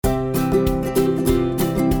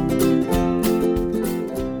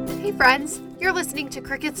friends, you're listening to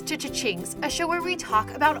Crickets to Cha-Chings, a show where we talk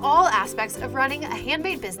about all aspects of running a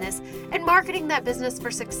handmade business and marketing that business for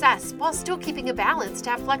success while still keeping a balance to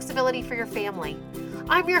have flexibility for your family.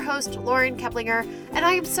 I'm your host, Lauren Keplinger, and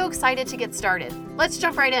I am so excited to get started. Let's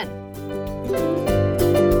jump right in.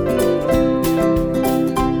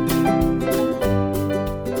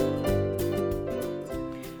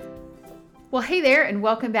 Well, hey there, and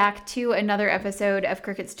welcome back to another episode of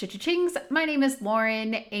Crickets to Cha-Chings. My name is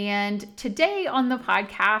Lauren, and today on the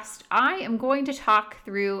podcast, I am going to talk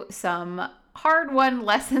through some hard-won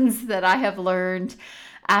lessons that I have learned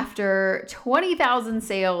after 20,000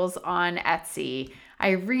 sales on Etsy. I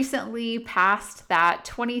recently passed that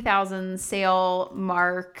 20,000 sale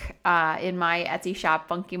mark in my Etsy shop,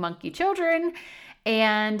 Funky Monkey Children.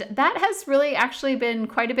 And that has really actually been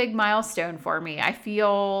quite a big milestone for me. I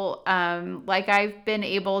feel like I've been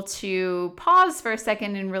able to pause for a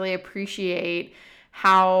second and really appreciate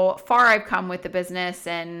how far I've come with the business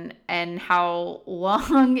and how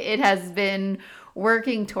long it has been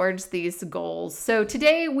working towards these goals. So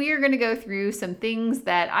today we are going to go through some things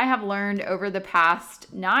that I have learned over the past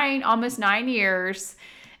almost 9 years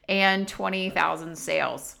and 20,000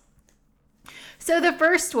 sales. So the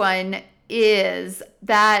first one is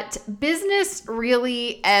that business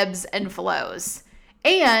really ebbs and flows.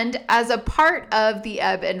 And as a part of the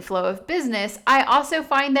ebb and flow of business, I also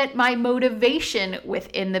find that my motivation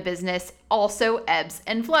within the business also ebbs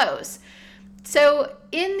and flows. So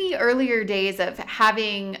in the earlier days of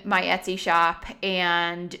having my Etsy shop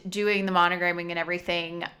and doing the monogramming and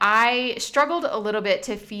everything, I struggled a little bit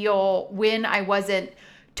to feel when I wasn't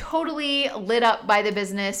totally lit up by the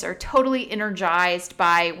business or totally energized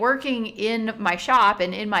by working in my shop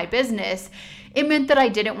and in my business. It meant that I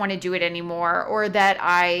didn't want to do it anymore, or that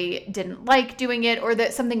I didn't like doing it, or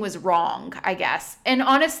that something was wrong, I guess. And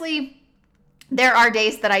honestly, there are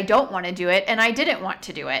days that I don't want to do it and I didn't want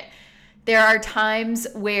to do it. There are times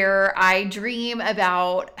where I dream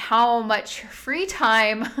about how much free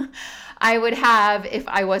time I would have if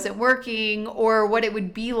I wasn't working, or what it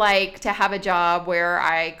would be like to have a job where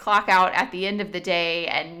I clock out at the end of the day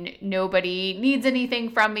and nobody needs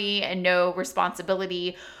anything from me and no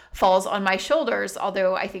responsibility falls on my shoulders,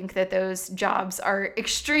 although I think that those jobs are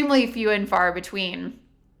extremely few and far between.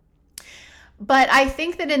 But I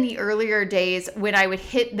think that in the earlier days when I would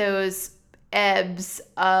hit those ebbs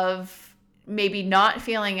of maybe not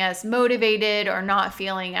feeling as motivated or not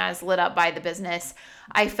feeling as lit up by the business,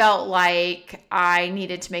 I felt like I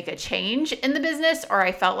needed to make a change in the business, or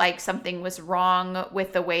I felt like something was wrong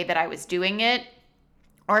with the way that I was doing it,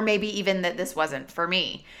 or maybe even that this wasn't for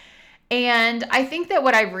me. And I think that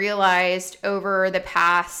what I've realized over the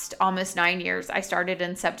past almost 9 years, I started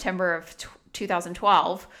in September of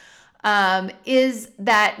 2012, is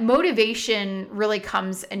that motivation really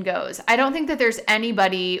comes and goes. I don't think that there's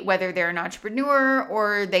anybody, whether they're an entrepreneur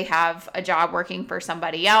or they have a job working for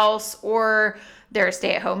somebody else, or they're a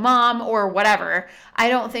stay-at-home mom or whatever. I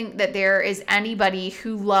don't think that there is anybody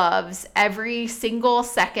who loves every single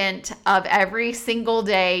second of every single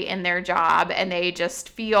day in their job and they just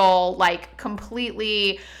feel like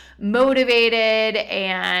completely motivated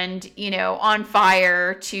and, on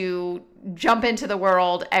fire to jump into the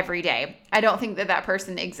world every day. I don't think that that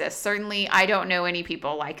person exists. Certainly, I don't know any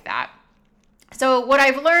people like that. So what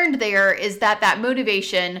I've learned there is that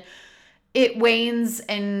motivation, it wanes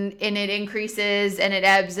and it increases and it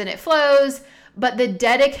ebbs and it flows, but the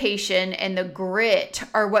dedication and the grit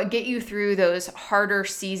are what get you through those harder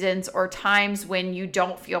seasons or times when you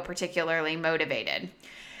don't feel particularly motivated.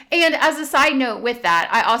 And as a side note with that,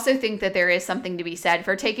 I also think that there is something to be said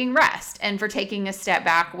for taking rest and for taking a step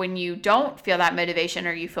back when you don't feel that motivation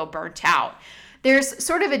or you feel burnt out. There's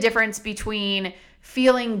sort of a difference between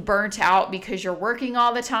feeling burnt out because you're working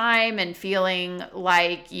all the time and feeling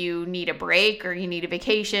like you need a break or you need a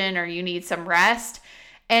vacation or you need some rest,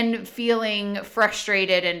 and feeling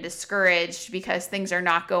frustrated and discouraged because things are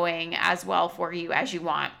not going as well for you as you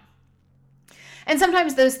want. And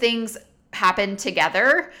sometimes those things happen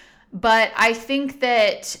together, but I think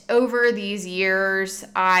that over these years,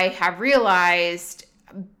 I have realized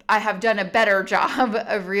I have done a better job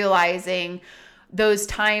of realizing those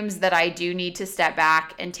times that I do need to step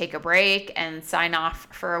back and take a break and sign off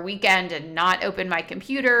for a weekend and not open my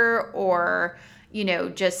computer, or,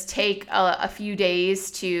 just take a few days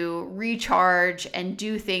to recharge and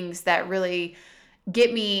do things that really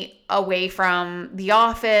get me away from the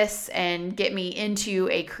office and get me into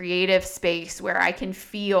a creative space where I can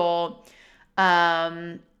feel,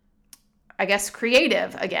 I I guess,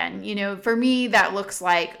 creative again. For me, that looks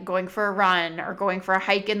like going for a run or going for a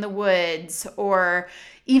hike in the woods, or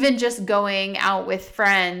even just going out with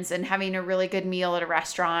friends and having a really good meal at a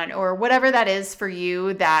restaurant, or whatever that is for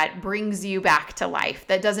you that brings you back to life,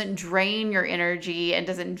 that doesn't drain your energy and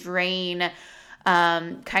doesn't drain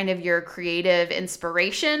kind of your creative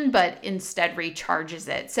inspiration, but instead recharges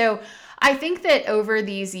it. So I think that over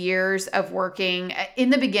these years of working, in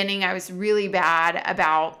the beginning, I was really bad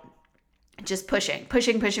about just pushing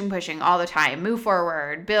all the time, move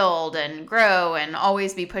forward, build and grow, and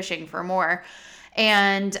always be pushing for more.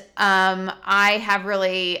 And I have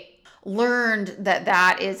really learned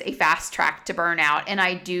that is a fast track to burnout, and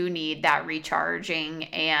I do need that recharging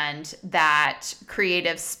and that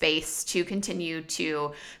creative space to continue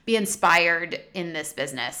to be inspired in this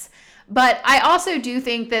business. But I also do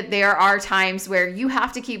think that there are times where you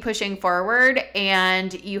have to keep pushing forward,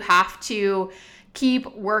 and you have to keep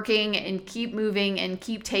working and keep moving and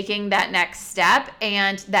keep taking that next step.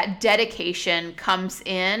 And that dedication comes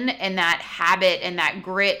in, and that habit and that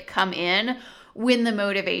grit come in when the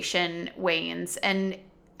motivation wanes. And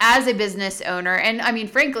as a business owner, and I mean,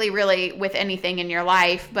 frankly, really with anything in your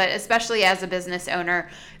life, but especially as a business owner,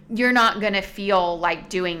 you're not going to feel like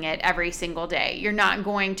doing it every single day. You're not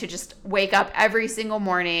going to just wake up every single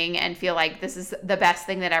morning and feel like this is the best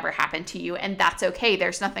thing that ever happened to you. And that's okay.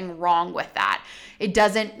 There's nothing wrong with that. It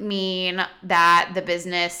doesn't mean that the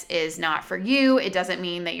business is not for you. It doesn't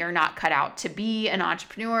mean that you're not cut out to be an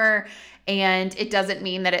entrepreneur. And it doesn't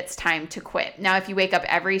mean that it's time to quit. Now, if you wake up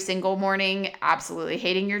every single morning absolutely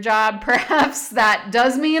hating your job, perhaps that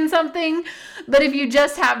does mean something. But if you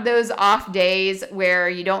just have those off days where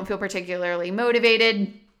you don't feel particularly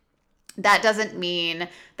motivated, that doesn't mean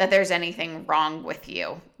that there's anything wrong with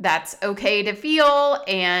you. That's okay to feel,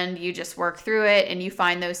 and you just work through it, and you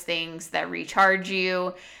find those things that recharge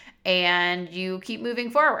you, and you keep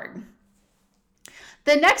moving forward.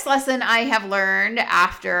 The next lesson I have learned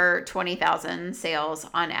after 20,000 sales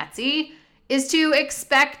on Etsy is to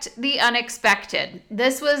expect the unexpected.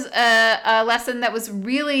 This was a lesson that was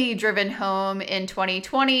really driven home in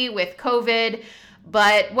 2020 with COVID.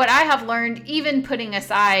 But what I have learned, even putting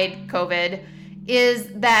aside COVID, is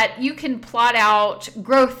that you can plot out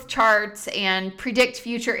growth charts and predict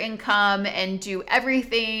future income and do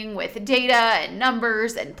everything with data and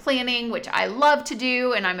numbers and planning, which I love to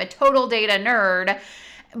do, and I'm a total data nerd.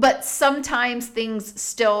 But sometimes things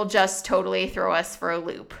still just totally throw us for a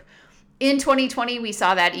loop. In 2020, we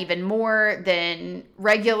saw that even more than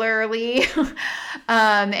regularly,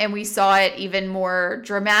 and we saw it even more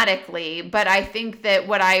dramatically. But I think that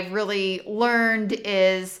what I've really learned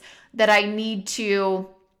is that I need to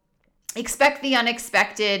expect the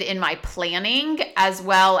unexpected in my planning, as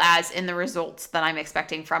well as in the results that I'm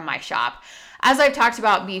expecting from my shop. As I've talked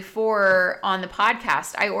about before on the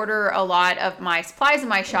podcast, I order a lot of my supplies in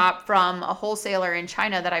my shop from a wholesaler in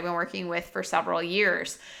China that I've been working with for several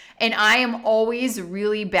years. And I am always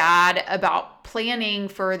really bad about planning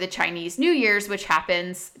for the Chinese New Year's, which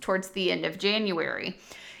happens towards the end of January.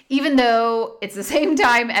 Even though it's the same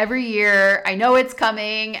time every year, I know it's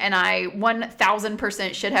coming, and I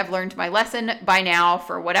 1000% should have learned my lesson by now.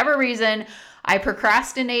 For whatever reason, I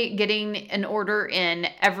procrastinate getting an order in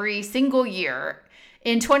every single year.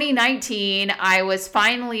 In 2019, I was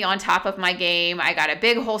finally on top of my game. I got a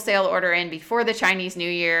big wholesale order in before the Chinese New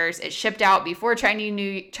Year's. It shipped out before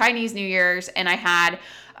Chinese New Year's, and I had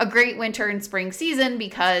a great winter and spring season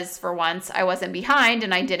because for once I wasn't behind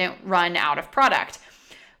and I didn't run out of product.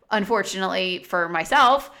 Unfortunately for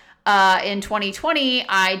myself, in 2020,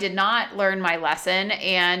 I did not learn my lesson,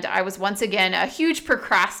 and I was once again a huge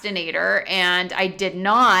procrastinator, and I did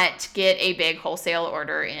not get a big wholesale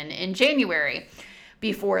order in January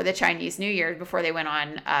before the Chinese New Year, before they went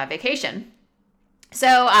on vacation.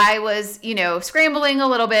 So I was, scrambling a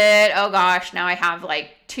little bit. Oh gosh, now I have like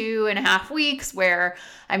 2.5 weeks where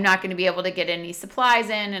I'm not going to be able to get any supplies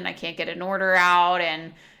in, and I can't get an order out,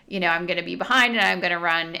 and I'm going to be behind and I'm going to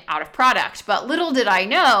run out of product. But little did I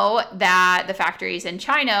know that the factories in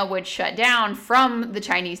China would shut down from the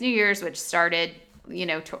Chinese New Year's, which started,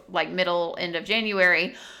 end of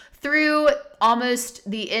January, through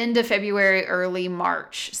almost the end of February, early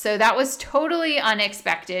March. So that was totally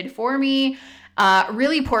unexpected for me.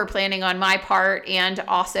 Really poor planning on my part, and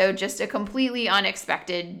also just a completely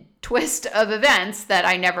unexpected twist of events that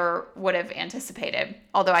I never would have anticipated.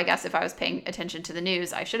 Although I guess if I was paying attention to the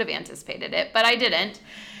news, I should have anticipated it, but I didn't.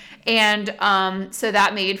 And so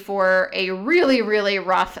that made for a really, really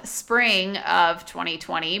rough spring of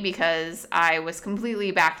 2020 because I was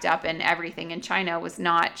completely backed up and everything in China was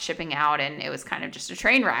not shipping out, and it was kind of just a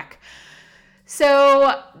train wreck.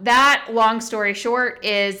 So that, long story short,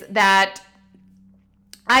 is that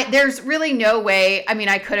there's really no way. I mean,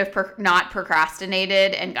 I could have not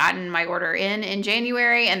procrastinated and gotten my order in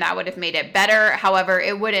January, and that would have made it better. However,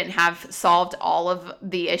 it wouldn't have solved all of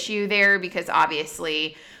the issue there, because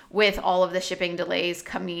obviously with all of the shipping delays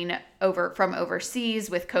coming over from overseas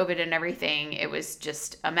with COVID and everything, it was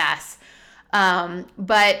just a mess.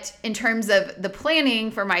 But in terms of the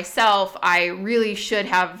planning for myself, I really should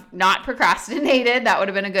have not procrastinated. That would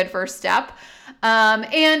have been a good first step.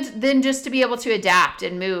 And then just to be able to adapt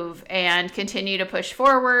and move and continue to push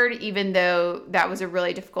forward, even though that was a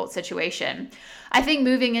really difficult situation. I think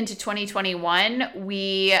moving into 2021,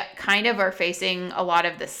 we kind of are facing a lot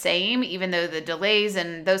of the same, even though the delays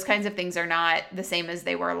and those kinds of things are not the same as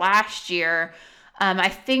they were last year. I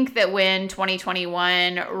think that when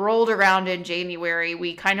 2021 rolled around in January,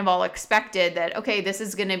 we kind of all expected that, okay, this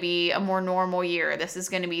is going to be a more normal year. This is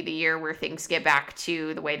going to be the year where things get back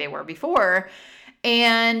to the way they were before.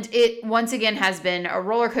 And it once again has been a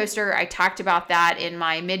roller coaster. I talked about that in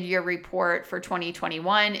my mid-year report for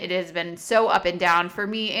 2021. It has been so up and down for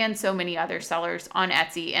me and so many other sellers on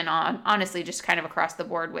Etsy, and honestly just kind of across the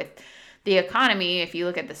board with the economy. If you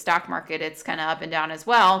look at the stock market, it's kind of up and down as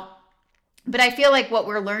well. But I feel like what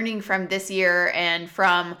we're learning from this year and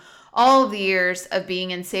from all of the years of being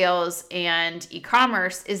in sales and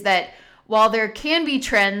e-commerce is that while there can be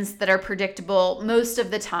trends that are predictable most of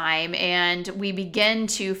the time, and we begin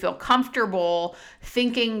to feel comfortable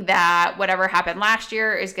thinking that whatever happened last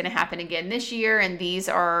year is going to happen again this year, and these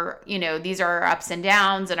are our ups and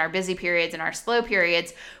downs and our busy periods and our slow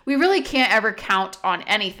periods, we really can't ever count on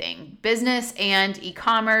anything. Business and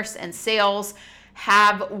e-commerce and sales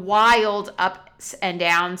have wild ups and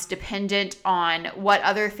downs dependent on what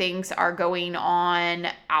other things are going on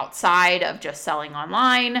outside of just selling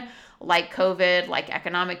online, like COVID, like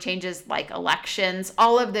economic changes, like elections.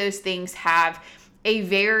 All of those things have a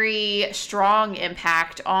very strong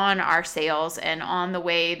impact on our sales and on the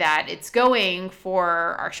way that it's going for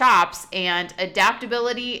our shops. And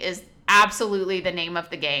adaptability is absolutely the name of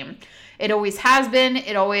the game. It always has been,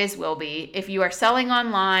 it always will be. If you are selling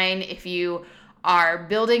online, if you are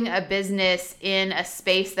building a business in a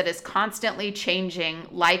space that is constantly changing,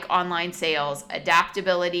 like online sales,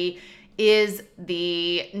 adaptability is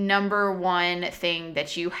the number one thing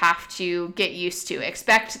that you have to get used to.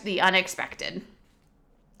 Expect the unexpected.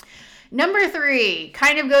 Number 3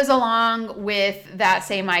 kind of goes along with that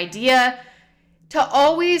same idea: to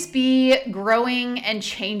always be growing and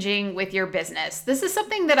changing with your business. This is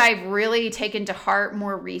something that I've really taken to heart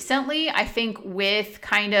more recently. I think with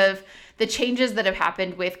kind of the changes that have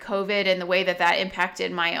happened with COVID and the way that that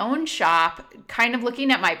impacted my own shop, kind of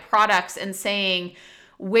looking at my products and saying,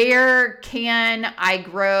 where can I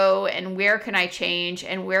grow and where can I change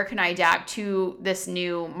and where can I adapt to this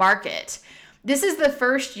new market? This is the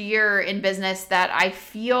first year in business that I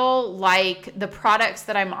feel like the products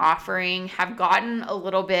that I'm offering have gotten a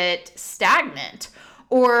little bit stagnant.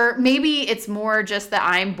 Or maybe it's more just that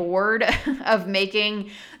I'm bored of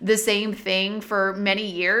making the same thing for many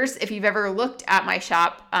years. If you've ever looked at my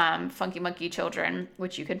shop, Funky Monkey Children,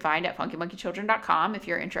 which you can find at funkymonkeychildren.com if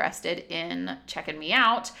you're interested in checking me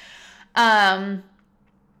out, I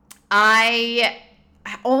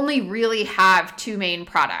only really have 2 main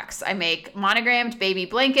products. I make monogrammed baby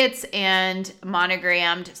blankets and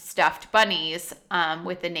monogrammed stuffed bunnies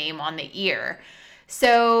with the name on the ear.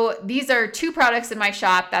 So these are 2 products in my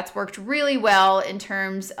shop that's worked really well in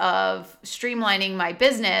terms of streamlining my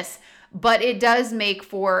business, but it does make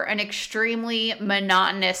for an extremely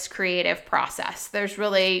monotonous creative process. There's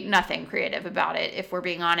really nothing creative about it, if we're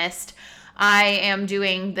being honest. I am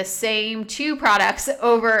doing the same 2 products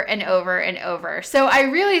over and over and over. So I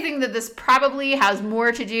really think that this probably has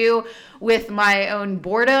more to do with my own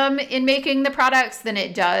boredom in making the products than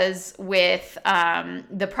it does with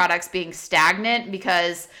the products being stagnant,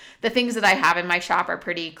 because the things that I have in my shop are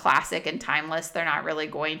pretty classic and timeless. They're not really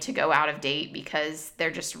going to go out of date because they're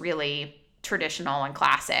just really traditional and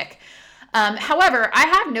classic. However, I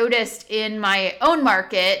have noticed in my own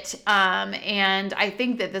market, and I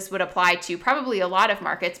think that this would apply to probably a lot of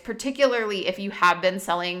markets, particularly if you have been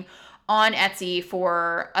selling on Etsy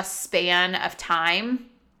for a span of time,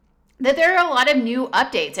 that there are a lot of new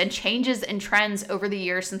updates and changes and trends over the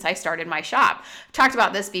years since I started my shop. I've talked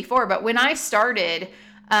about this before, but when I started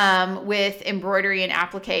with embroidery and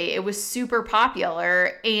applique, it was super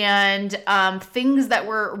popular, and things that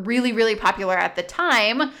were really, really popular at the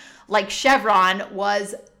time, like chevron,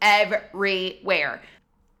 was everywhere.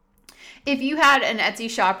 If you had an Etsy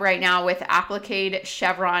shop right now with applique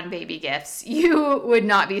chevron baby gifts, you would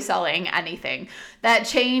not be selling anything. That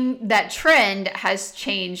trend has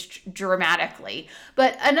changed dramatically.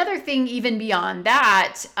 But another thing even beyond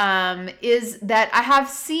that is that I have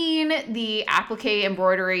seen the applique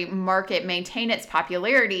embroidery market maintain its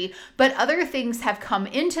popularity, but other things have come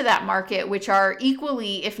into that market which are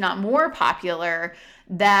equally, if not more popular,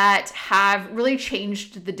 that have really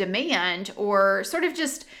changed the demand or sort of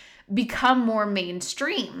just become more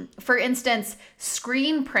mainstream. For instance,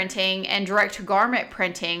 screen printing and direct garment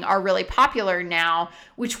printing are really popular now,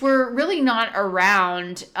 which were really not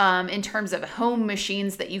around in terms of home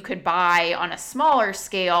machines that you could buy on a smaller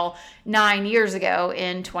scale 9 years ago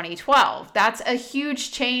in 2012. That's a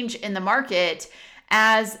huge change in the market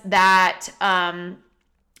as that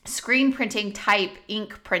screen printing type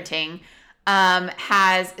ink printing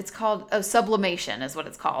it's called sublimation is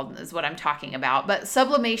what I'm talking about. But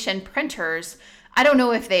sublimation printers, I don't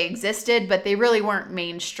know if they existed, but they really weren't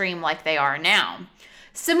mainstream like they are now.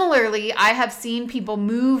 Similarly, I have seen people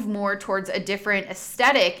move more towards a different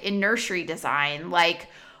aesthetic in nursery design, like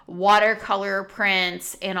watercolor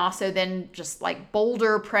prints, and also then just like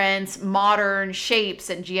bolder prints, modern shapes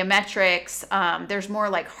and geometrics. There's more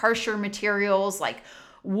like harsher materials like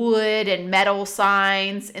wood and metal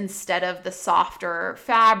signs instead of the softer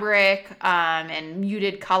fabric and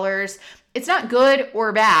muted colors. It's not good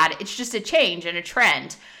or bad. It's just a change and a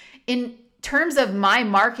trend. In terms of my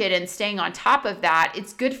market and staying on top of that,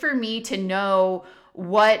 it's good for me to know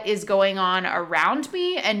what is going on around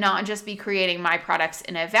me and not just be creating my products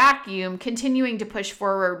in a vacuum, continuing to push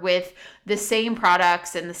forward with the same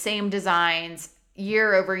products and the same designs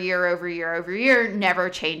year over year over year over year, never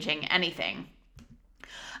changing anything.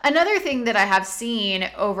 Another thing that I have seen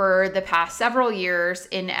over the past several years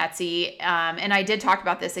in Etsy, and I did talk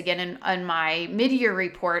about this again in my mid-year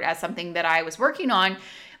report as something that I was working on,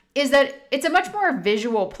 is that it's a much more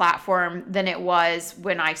visual platform than it was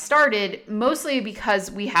when I started, mostly because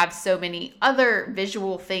we have so many other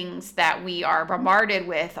visual things that we are bombarded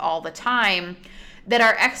with all the time, that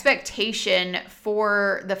our expectation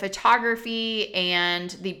for the photography and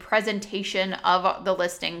the presentation of the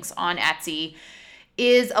listings on Etsy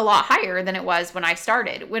is a lot higher than it was when I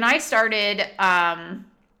started. When I started,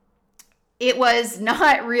 it was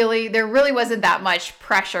not really, there really wasn't that much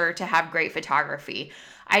pressure to have great photography.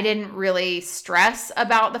 I didn't really stress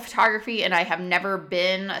about the photography, and I have never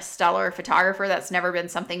been a stellar photographer. That's never been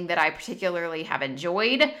something that I particularly have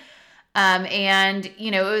enjoyed. And,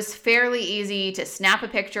 it was fairly easy to snap a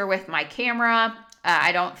picture with my camera.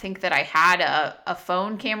 I don't think that I had a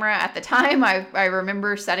phone camera at the time. I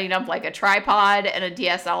remember setting up like a tripod and a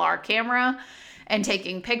DSLR camera and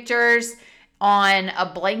taking pictures on a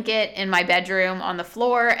blanket in my bedroom on the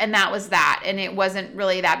floor, and that was that. And it wasn't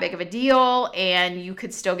really that big of a deal, and you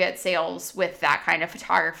could still get sales with that kind of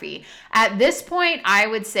photography. At this point, I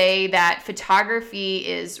would say that photography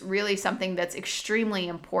is really something that's extremely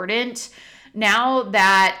important. Now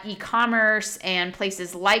that e-commerce and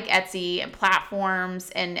places like Etsy and platforms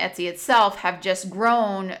and Etsy itself have just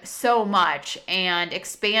grown so much and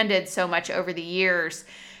expanded so much over the years.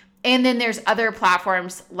 And then there's other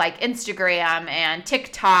platforms like Instagram and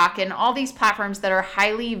TikTok and all these platforms that are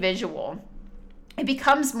highly visual. It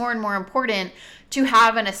becomes more and more important to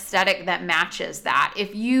have an aesthetic that matches that.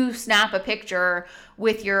 If you snap a picture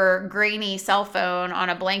with your grainy cell phone on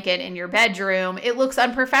a blanket in your bedroom, it looks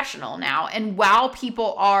unprofessional now. And while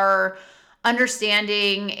people are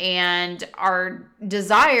understanding and are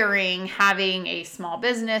desiring having a small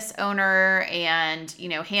business owner and,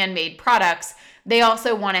 handmade products, they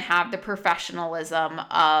also want to have the professionalism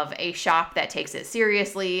of a shop that takes it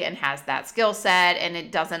seriously and has that skill set, and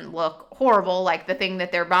it doesn't look horrible like the thing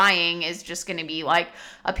that they're buying is just going to be like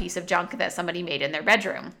a piece of junk that somebody made in their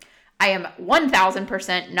bedroom. I am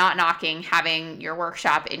 1000% not knocking having your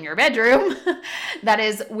workshop in your bedroom. That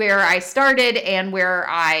is where I started and where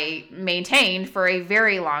I maintained for a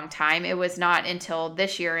very long time. It was not until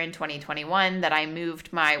this year in 2021 that I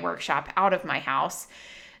moved my workshop out of my house.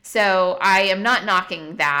 So I am not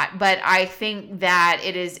knocking that, but I think that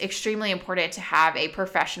it is extremely important to have a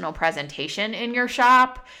professional presentation in your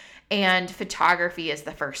shop, and photography is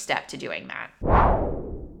the first step to doing that.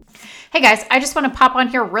 Hey guys, I just want to pop on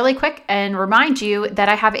here really quick and remind you that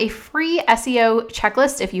I have a free SEO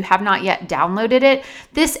checklist if you have not yet downloaded it.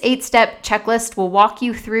 This 8-step checklist will walk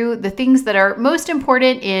you through the things that are most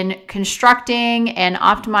important in constructing and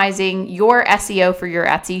optimizing your SEO for your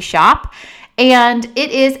Etsy shop. And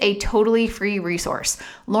it is a totally free resource.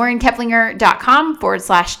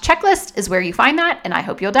 LaurenKeplinger.com/checklist is where you find that, and I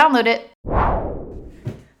hope you'll download it.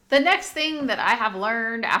 The next thing that I have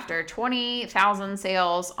learned after 20,000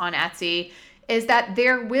 sales on Etsy is that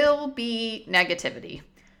there will be negativity.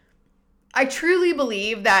 I truly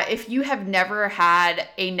believe that if you have never had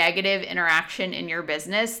a negative interaction in your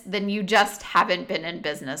business, then you just haven't been in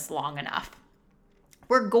business long enough.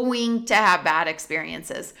 We're going to have bad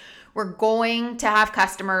experiences. We're going to have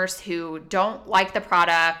customers who don't like the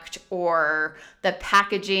product, or the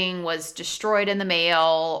packaging was destroyed in the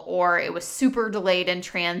mail, or it was super delayed in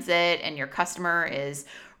transit and your customer is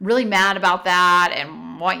really mad about that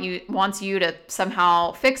and wants you to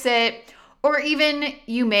somehow fix it. Or even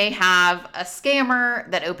you may have a scammer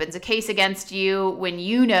that opens a case against you when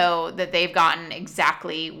you know that they've gotten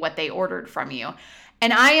exactly what they ordered from you.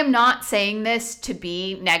 And I am not saying this to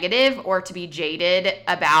be negative or to be jaded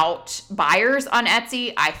about buyers on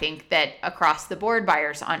Etsy. I think that across the board,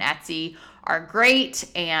 buyers on Etsy are great,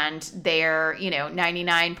 and they're,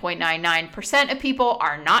 99.99% of people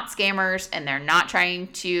are not scammers, and they're not trying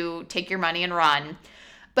to take your money and run.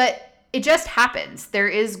 But it just happens. There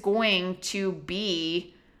is going to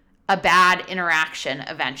be a bad interaction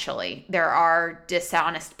eventually. There are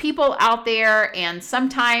dishonest people out there, and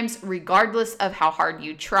sometimes, regardless of how hard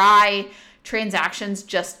you try, transactions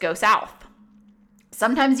just go south.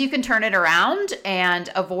 Sometimes you can turn it around and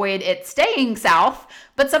avoid it staying south,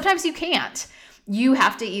 but sometimes you can't. You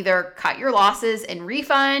have to either cut your losses and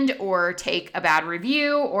refund, or take a bad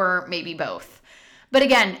review, or maybe both. But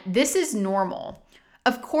again, this is normal.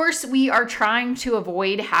 Of course, we are trying to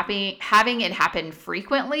avoid having it happen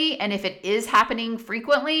frequently. And if it is happening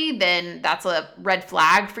frequently, then that's a red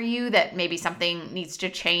flag for you that maybe something needs to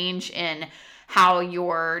change in how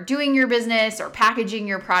you're doing your business or packaging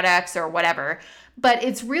your products or whatever. But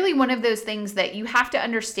it's really one of those things that you have to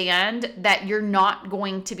understand that you're not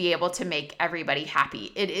going to be able to make everybody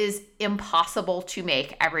happy. It is impossible to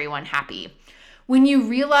make everyone happy. When you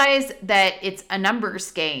realize that it's a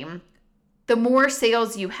numbers game, the more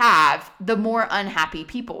sales you have, the more unhappy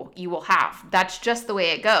people you will have. That's just the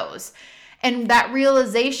way it goes. And that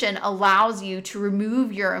realization allows you to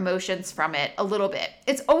remove your emotions from it a little bit.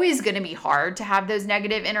 It's always going to be hard to have those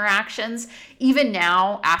negative interactions. Even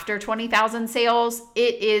now, after 20,000 sales,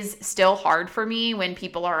 it is still hard for me when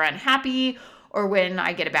people are unhappy, or when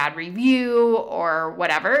I get a bad review or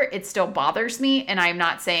whatever. It still bothers me. And I'm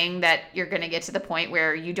not saying that you're going to get to the point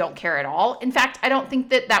where you don't care at all. In fact, I don't think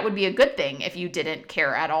that that would be a good thing if you didn't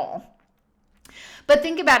care at all. But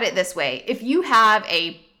think about it this way. If you have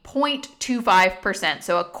a 0.25%,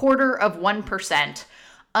 so 1/4%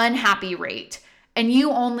 unhappy rate, and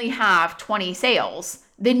you only have 20 sales,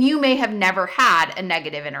 then you may have never had a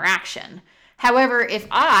negative interaction. However, if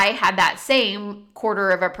I had that same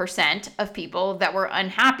 0.25% of people that were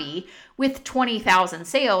unhappy with 20,000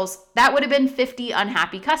 sales, that would have been 50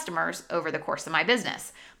 unhappy customers over the course of my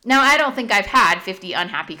business. Now, I don't think I've had 50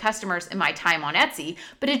 unhappy customers in my time on Etsy,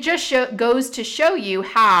 but it just goes to show you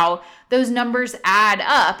how those numbers add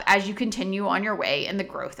up as you continue on your way in the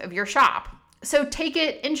growth of your shop. So take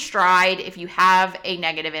it in stride if you have a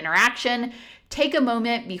negative interaction. Take a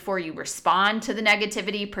moment before you respond to the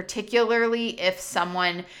negativity, particularly if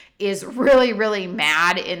someone is really, really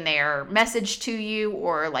mad in their message to you,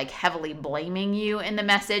 or like heavily blaming you in the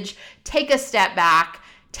message. Take a step back,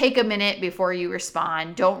 take a minute before you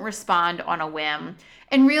respond. Don't respond on a whim,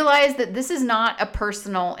 and realize that this is not a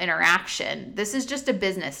personal interaction. This is just a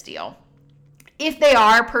business deal. If they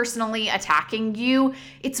are personally attacking you,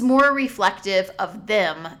 it's more reflective of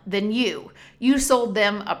them than you. You sold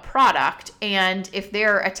them a product, and if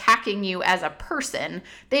they're attacking you as a person,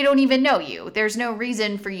 they don't even know you. There's no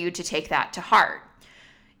reason for you to take that to heart.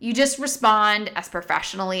 You just respond as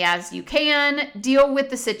professionally as you can, deal with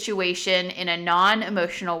the situation in a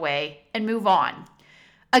non-emotional way, and move on.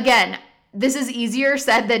 Again, this is easier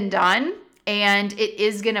said than done, and it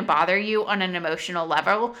is going to bother you on an emotional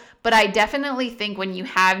level. But I definitely think when you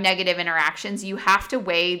have negative interactions, you have to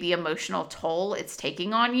weigh the emotional toll it's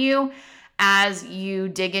taking on you as you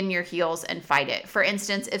dig in your heels and fight it. For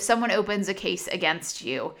instance, if someone opens a case against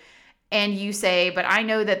you and you say, but I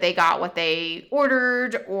know that they got what they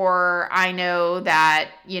ordered, or I know that,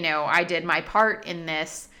 I did my part in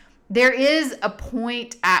this, there is a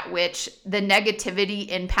point at which the negativity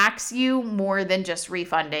impacts you more than just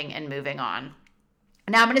refunding and moving on.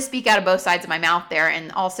 Now, I'm going to speak out of both sides of my mouth there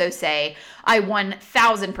and also say I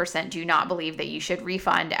 1000% do not believe that you should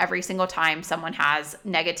refund every single time someone has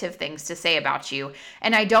negative things to say about you.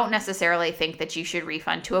 And I don't necessarily think that you should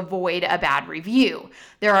refund to avoid a bad review.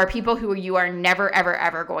 There are people who you are never, ever,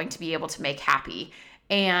 ever going to be able to make happy.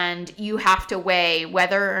 and you have to weigh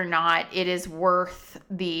whether or not it is worth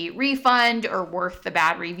the refund or worth the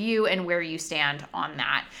bad review and where you stand on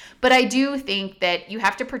that. But I do think that you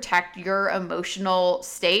have to protect your emotional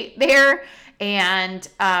state there, and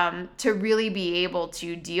to really be able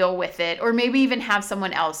to deal with it, or maybe even have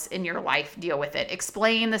someone else in your life deal with it.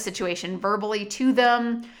 Explain the situation verbally to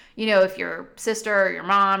them. If your sister or your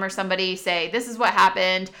mom or somebody, say, this is what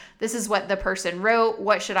happened, this is what the person wrote,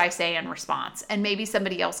 what should I say in response? And maybe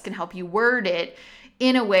somebody else can help you word it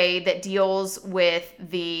in a way that deals with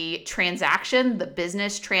the transaction, the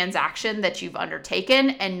business transaction that you've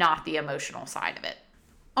undertaken, and not the emotional side of it.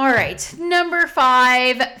 All right, number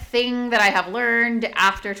 5 thing that I have learned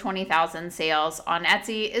after 20,000 sales on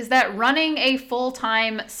Etsy is that running a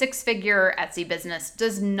full-time 6-figure Etsy business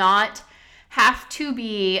does not have to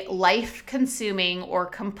be life-consuming or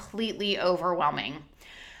completely overwhelming.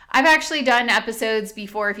 I've actually done episodes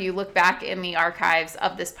before, if you look back in the archives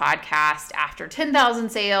of this podcast, after 10,000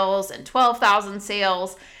 sales and 12,000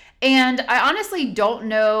 sales. And I honestly don't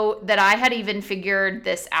know that I had even figured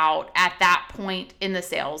this out at that point in the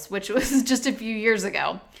sales, which was just a few years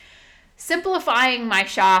ago. Simplifying my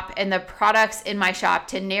shop and the products in my shop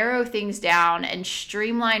to narrow things down and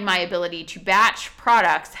streamline my ability to batch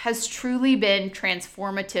products has truly been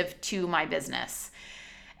transformative to my business.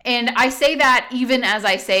 And I say that even as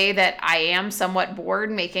I say that I am somewhat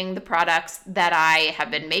bored making the products that I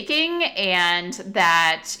have been making, and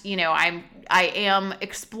that, I am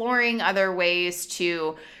exploring other ways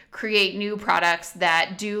to create new products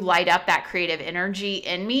that do light up that creative energy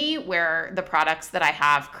in me, where the products that I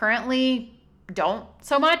have currently don't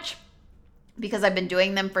so much, because I've been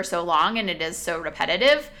doing them for so long and it is so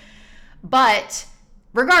repetitive. But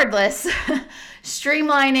regardless,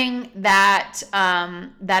 streamlining that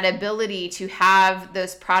ability to have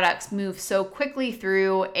those products move so quickly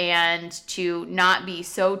through and to not be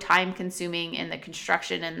so time consuming in the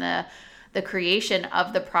construction and the creation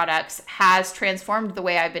of the products has transformed the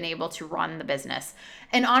way I've been able to run the business.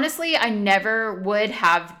 And honestly, I never would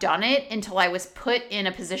have done it until I was put in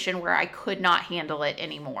a position where I could not handle it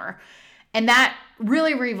anymore. And that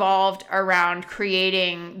really revolved around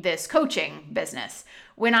creating this coaching business.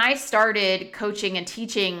 When I started coaching and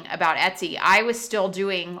teaching about Etsy, I was still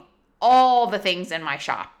doing all the things in my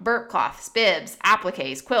shop: burp cloths, bibs,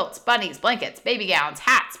 appliques, quilts, bunnies, blankets, baby gowns,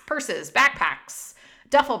 hats, purses, backpacks,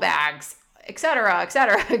 duffel bags, etc.,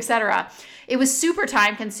 etc., etc. It was super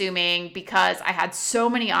time consuming because I had so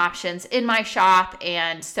many options in my shop,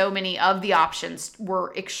 and so many of the options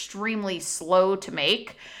were extremely slow to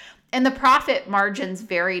make. And the profit margins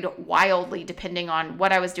varied wildly depending on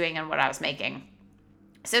what I was doing and what I was making.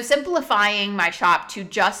 So simplifying my shop to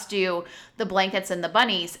just do the blankets and the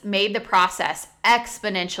bunnies made the process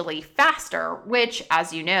exponentially faster, which,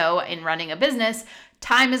 as you know, in running a business,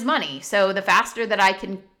 time is money. So the faster that I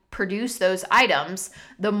can produce those items,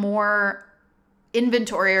 the more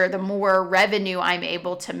inventory or the more revenue I'm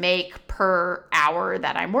able to make per hour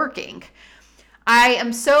that I'm working. I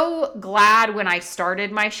am so glad when I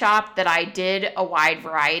started my shop that I did a wide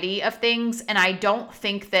variety of things, and I don't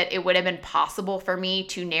think that it would have been possible for me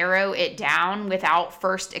to narrow it down without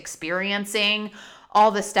first experiencing all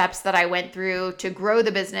the steps that I went through to grow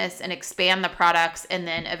the business and expand the products, and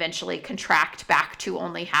then eventually contract back to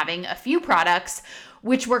only having a few products,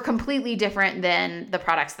 which were completely different than the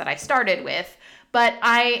products that I started with. But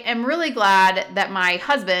I am really glad that my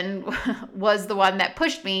husband was the one that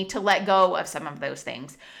pushed me to let go of some of those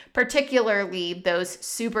things, particularly those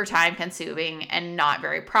super time consuming and not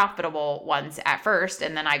very profitable ones at first.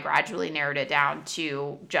 And then I gradually narrowed it down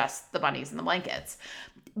to just the bunnies and the blankets.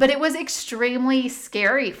 But it was extremely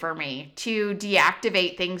scary for me to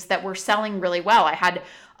deactivate things that were selling really well. I had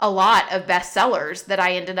a lot of bestsellers that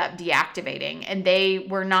I ended up deactivating, and they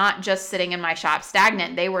were not just sitting in my shop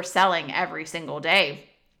stagnant. They were selling every single day.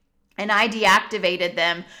 And I deactivated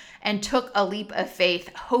them and took a leap of faith,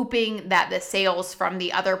 hoping that the sales from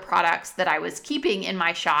the other products that I was keeping in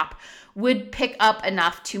my shop would pick up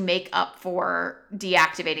enough to make up for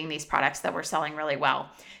deactivating these products that were selling really well.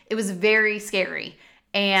 It was very scary.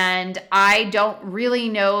 And I don't really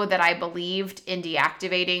know that I believed in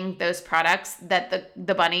deactivating those products, that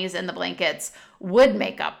the bunnies and the blankets would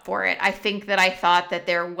make up for it. I think that I thought that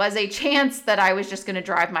there was a chance that I was just going to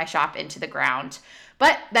drive my shop into the ground.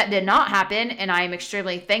 But that did not happen, and I am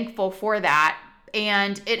extremely thankful for that.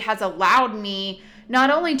 And it has allowed me not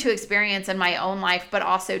only to experience in my own life, but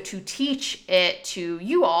also to teach it to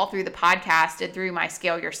you all through the podcast and through my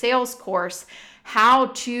Scale Your Sales course, how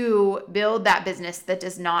to build that business that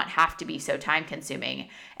does not have to be so time consuming.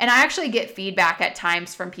 And I actually get feedback at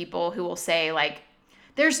times from people who will say, like,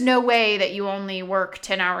 there's no way that you only work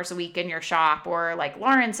 10 hours a week in your shop, or like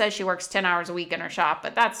Lauren says she works 10 hours a week in her shop,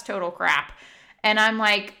 but that's total crap. And I'm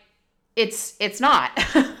like, it's not.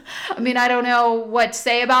 I mean, I don't know what to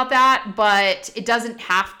say about that, but it doesn't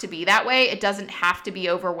have to be that way. It doesn't have to be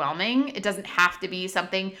overwhelming. It doesn't have to be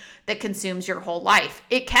something that consumes your whole life.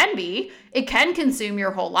 It can consume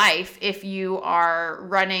your whole life if you are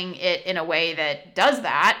running it in a way that does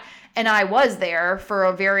that. And I was there for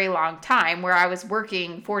a very long time where I was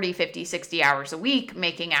working 40, 50, 60 hours a week,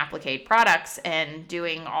 making applique products and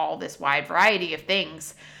doing all this wide variety of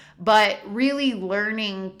things. But really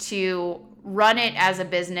learning to run it as a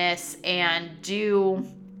business and do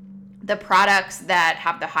the products that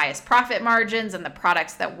have the highest profit margins and the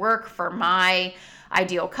products that work for my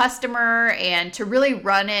ideal customer, and to really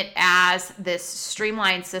run it as this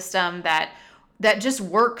streamlined system that just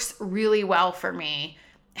works really well for me,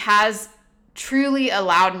 has truly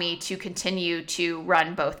allowed me to continue to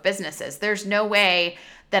run both businesses. There's no way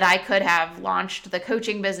that I could have launched the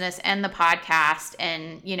coaching business and the podcast,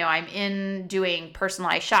 and I'm in doing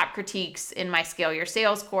personalized shop critiques in my Scale Your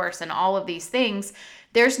Sales course and all of these things.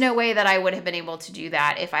 There's no way that I would have been able to do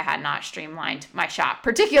that if I had not streamlined my shop,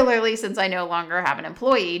 particularly since I no longer have an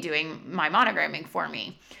employee doing my monogramming for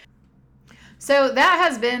me. So that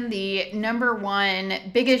has been the number one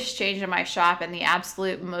biggest change in my shop and the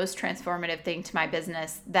absolute most transformative thing to my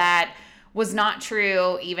business that was not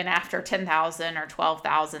true even after 10,000 or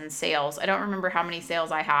 12,000 sales. I don't remember how many sales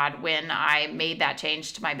I had when I made that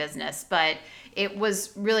change to my business, but it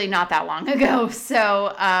was really not that long ago.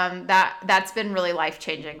 So that's been really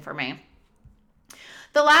life-changing for me.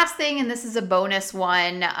 The last thing, and this is a bonus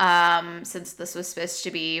one, since this was supposed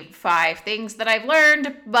to be 5 things that I've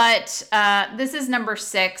learned, but this is number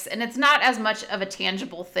 6, and it's not as much of a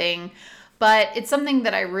tangible thing, but it's something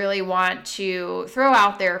that I really want to throw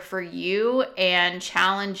out there for you and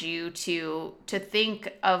challenge you to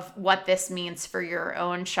think of what this means for your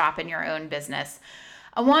own shop and your own business.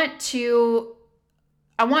 I want you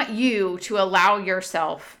to allow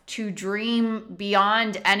yourself to dream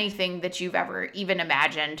beyond anything that you've ever even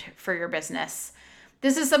imagined for your business.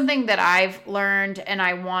 This is something that I've learned and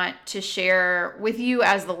I want to share with you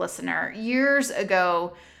as the listener. Years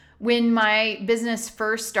ago, when my business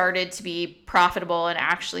first started to be profitable and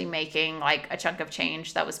actually making like a chunk of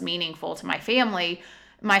change that was meaningful to my family,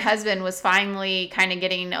 my husband was finally kind of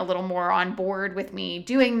getting a little more on board with me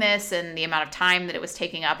doing this and the amount of time that it was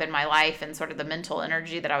taking up in my life and sort of the mental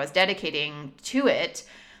energy that I was dedicating to it.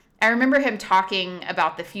 I remember him talking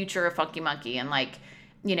about the future of Funky Monkey and like,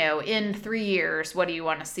 in 3 years, what do you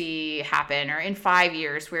want to see happen? Or in 5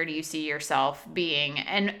 years, where do you see yourself being?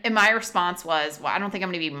 And my response was, well, I don't think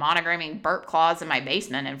I'm going to be monogramming burp claws in my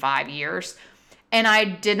basement in 5 years. And I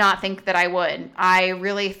did not think that I would. I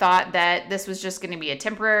really thought that this was just going to be a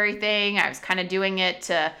temporary thing. I was kind of doing it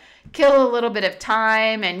to kill a little bit of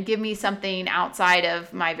time and give me something outside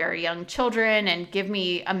of my very young children and give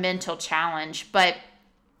me a mental challenge. But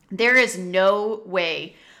there is no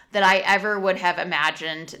way that I ever would have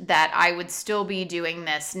imagined that I would still be doing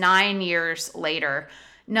this 9 years later.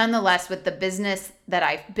 Nonetheless, with the business that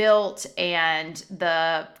I've built and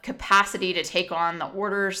the capacity to take on the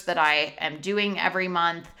orders that I am doing every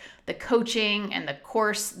month, the coaching and the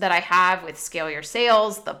course that I have with Scale Your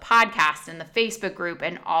Sales, the podcast and the Facebook group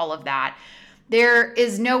and all of that, there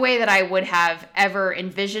is no way that I would have ever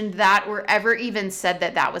envisioned that or ever even said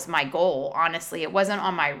that that was my goal. Honestly, it wasn't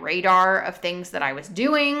on my radar of things that I was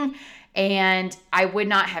doing. And I would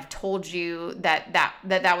not have told you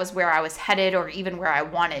that was where I was headed or even where I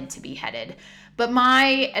wanted to be headed. But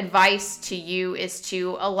my advice to you is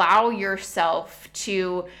to allow yourself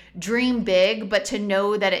to dream big, but to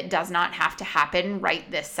know that it does not have to happen right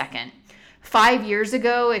this second. 5 years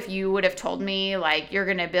ago, if you would have told me like you're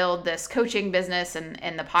going to build this coaching business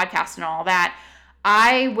and the podcast and all that,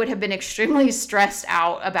 I would have been extremely stressed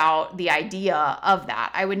out about the idea of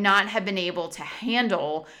that. I would not have been able to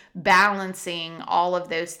handle balancing all of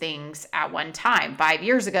those things at one time. 5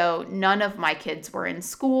 years ago, none of my kids were in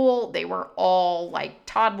school. They were all like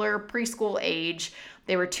toddler, preschool age.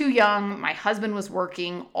 They were too young. My husband was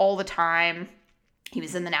working all the time. He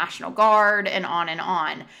was in the National Guard and on and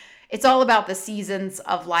on. It's all about the seasons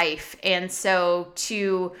of life. And so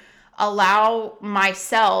to allow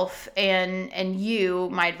myself and you,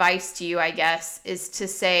 my advice to you, I guess, is to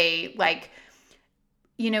say like,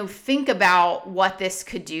 think about what this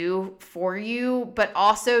could do for you, but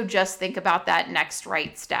also just think about that next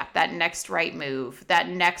right step, that next right move, that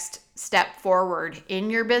next step forward in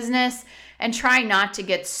your business, and try not to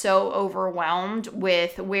get so overwhelmed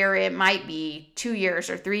with where it might be 2 years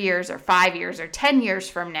or 3 years or 5 years or 10 years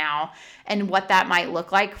from now and what that might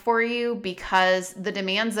look like for you, because the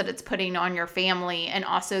demands that it's putting on your family and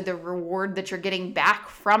also the reward that you're getting back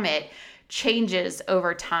from it changes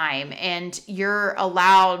over time. And you're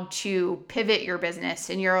allowed to pivot your business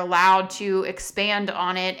and you're allowed to expand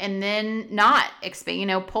on it and then not expand,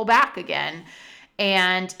 pull back again.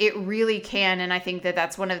 And it really can. And I think that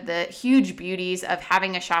that's one of the huge beauties of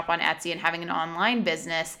having a shop on Etsy and having an online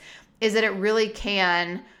business, is that it really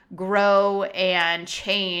can grow and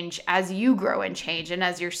change as you grow and change and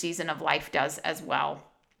as your season of life does as well.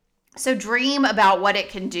 So dream about what it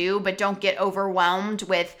can do, but don't get overwhelmed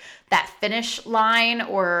with that finish line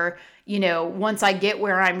or, once I get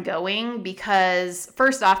where I'm going, because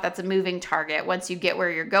first off, that's a moving target. Once you get where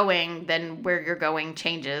you're going, then where you're going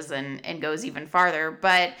changes and goes even farther.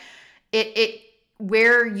 But it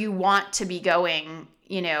where you want to be going,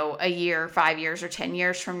 a year, 5 years, or 10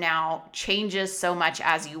 years from now changes so much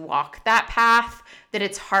as you walk that path that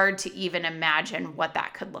it's hard to even imagine what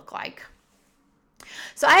that could look like.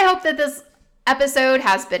 So I hope that this episode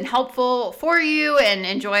has been helpful for you and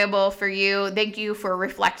enjoyable for you. Thank you for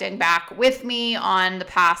reflecting back with me on the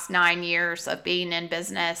past 9 years of being in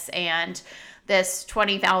business and this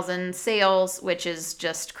 20,000 sales, which is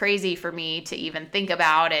just crazy for me to even think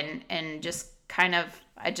about, and it just kind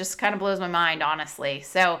of blows my mind, honestly.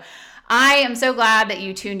 So I am so glad that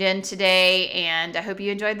you tuned in today, and I hope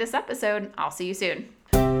you enjoyed this episode. I'll see you soon.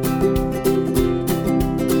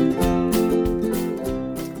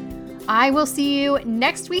 I will see you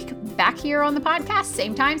next week back here on the podcast.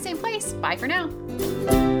 Same time, same place. Bye for now.